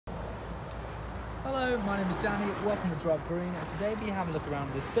Hello, my name is Danny, welcome to Drive Green, and today we have a look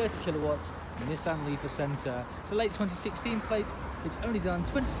around this 30 kilowatt Nissan Leaf Acenta. It's a late 2016 plate, it's only done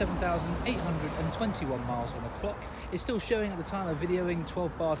 27,821 miles on the clock. It's still showing at the time of videoing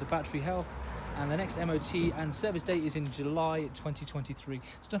 12 bars of battery health, and the next MOT and service date is in July 2023.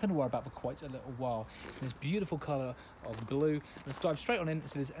 It's nothing to worry about for quite a little while. It's in this beautiful colour of blue. Let's dive straight on in and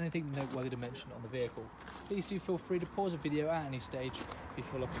see if there's anything noteworthy to mention on the vehicle. Please do feel free to pause the video at any stage if you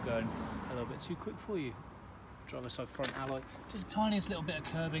feel like we're going a little bit too quick for you. Driver side front alloy, just the tiniest little bit of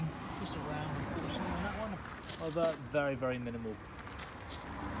curbing, just around unfortunately on that one, although very, very minimal.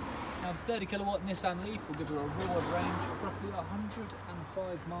 Now the 30 kilowatt Nissan Leaf will give her a reward range of roughly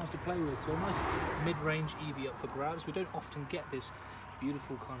 105 miles to play with, so a nice mid-range EV up for grabs. We don't often get this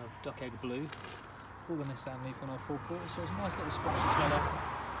beautiful kind of duck egg blue for the Nissan Leaf on our Forecourt, so it's a nice little splashy colour,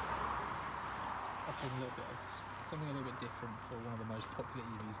 offering a little bit of something a little bit different for one of the most popular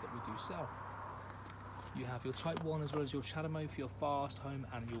EVs that we do sell. You have your Type 1 as well as your shadow mode for your fast, home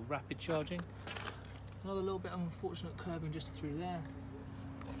and your rapid charging. Another little bit of unfortunate curbing just through there.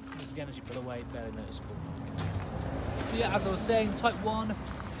 Again, as you pull away, barely noticeable. So yeah, as I was saying, Type 1,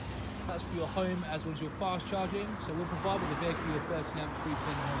 that's for your home as well as your fast charging. So we'll provide with the vehicle your 13 amp 3-pin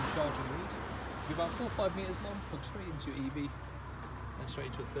home charging lead. It'll be about 4 or 5 metres long, plug straight into your EV, and straight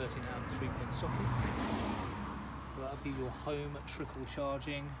into a 13 amp 3-pin socket. So that'll be your home trickle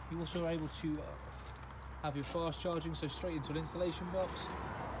charging. You also are able to have your fast charging, so straight into an installation box.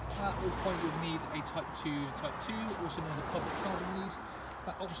 At all point you'll need a Type 2 to Type 2, also known as a public charging lead.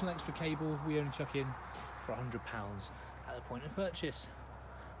 That optional extra cable we only chuck in for £100 at the point of purchase.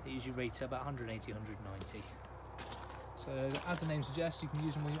 They usually rate at about 180, 190. So as the name suggests, you can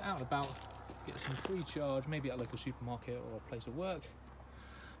use them when you're out and about, get some free charge, maybe at a local supermarket or a place of work.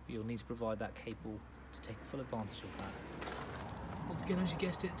 But you'll need to provide that cable to take full advantage of that. Once again, as you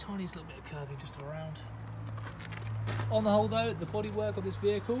guessed it, tiniest little bit of curving just around. On the whole though, the bodywork of this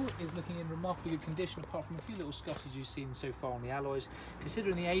vehicle is looking in remarkably good condition, apart from a few little scuffs as you've seen so far on the alloys.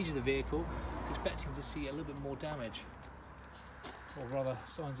 Considering the age of the vehicle, it's expecting to see a little bit more damage, or rather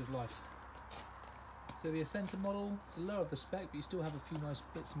signs of life. So the Acenta model is the lower of the spec, but you still have a few nice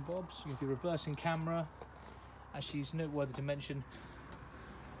bits and bobs. You have your reversing camera. Actually, it's noteworthy to mention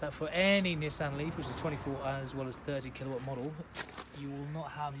that for any Nissan Leaf, which is 24 as well as 30 kilowatt model, you will not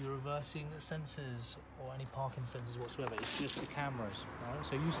have your reversing sensors or any parking sensors whatsoever. It's just the cameras. Right?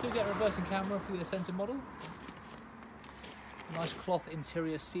 So you still get a reversing camera for the Acenta model. Nice cloth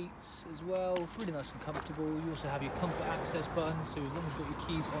interior seats as well, really nice and comfortable. You also have your comfort access buttons, so as long as you've got your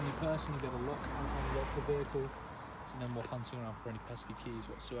keys on your person, you'll be able to lock and unlock the vehicle. So no more hunting around for any pesky keys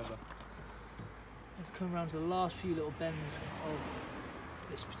whatsoever. Let's come around to the last few little bends of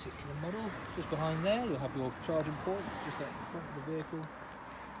this particular model. Just behind there you'll have your charging ports just at the front of the vehicle,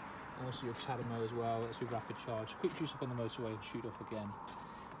 and also your shadow mode as well. That's your rapid charge, quick juice up on the motorway and shoot off again.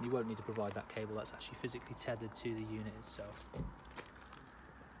 And you won't need to provide that cable, that's actually physically tethered to the unit itself.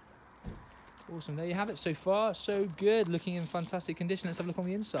 Awesome, there you have it. So far so good, looking in fantastic condition. Let's have a look on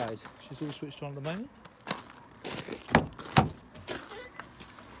the inside. She's all switched on at the moment.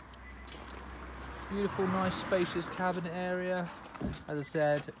 Beautiful, nice, spacious cabinet area. As I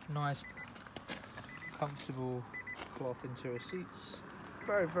said, nice, comfortable cloth interior seats.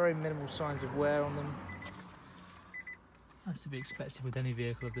 Very, very minimal signs of wear on them. That's to be expected with any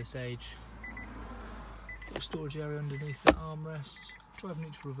vehicle of this age. Got a storage area underneath the armrest. Drive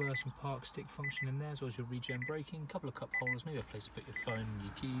neutral, reverse and park stick function in there, as well as your regen braking. A couple of cup holders, maybe a place to put your phone and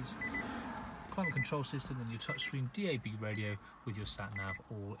your keys. Climate control system and your touchscreen DAB radio with your sat nav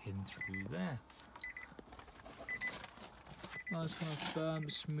all in through there. Nice kind of firm,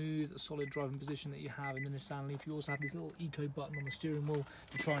 smooth, solid driving position that you have in the Nissan Leaf. You also have this little eco button on the steering wheel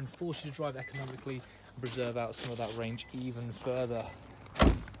to try and force you to drive economically and preserve out some of that range even further.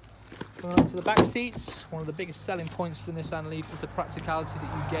 Going on to the back seats, one of the biggest selling points for the Nissan Leaf is the practicality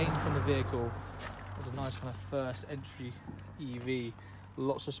that you gain from the vehicle. There's a nice kind of first entry EV.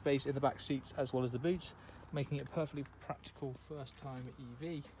 Lots of space in the back seats as well as the boot, making it a perfectly practical first time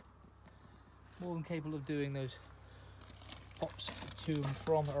EV. More than capable of doing those hops to and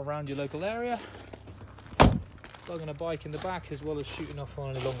from around your local area, plugging a bike in the back as well as shooting off on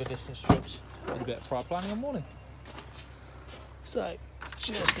any longer distance trips with a bit of prior planning and warning. So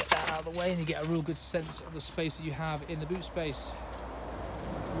just get that out of the way and you get a real good sense of the space that you have in the boot space.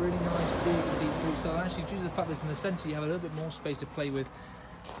 Really nice big deep boot cell. Actually, due to the fact that it's in the centre, you have a little bit more space to play with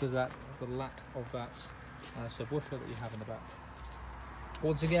because of the lack of that subwoofer that you have in the back.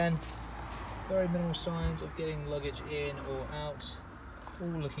 Once again, very minimal signs of getting luggage in or out,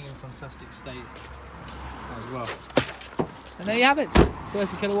 all looking in fantastic state as well. And there you have it,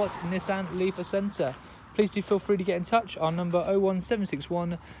 30 kilowatts Nissan Leaf Acenta. Please do feel free to get in touch. Our number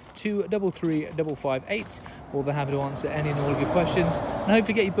 01761 233 558. More than happy to answer any and all of your questions, and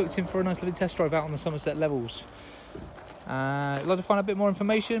hopefully get you booked in for a nice little test drive out on the Somerset levels. If you'd like to find out a bit more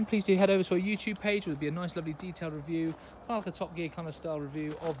information, please do head over to our YouTube page. It will be a nice, lovely, detailed review, kind of like a Top Gear kind of style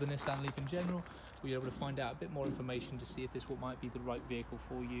review of the Nissan Leaf in general. We'll be able to find out a bit more information to see if this might be the right vehicle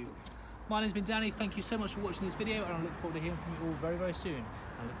for you. My name's been Danny. Thank you so much for watching this video, and I look forward to hearing from you all very, very soon.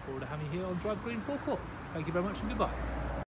 I look forward to having you here on Drive Green Forecourt. Thank you very much and goodbye.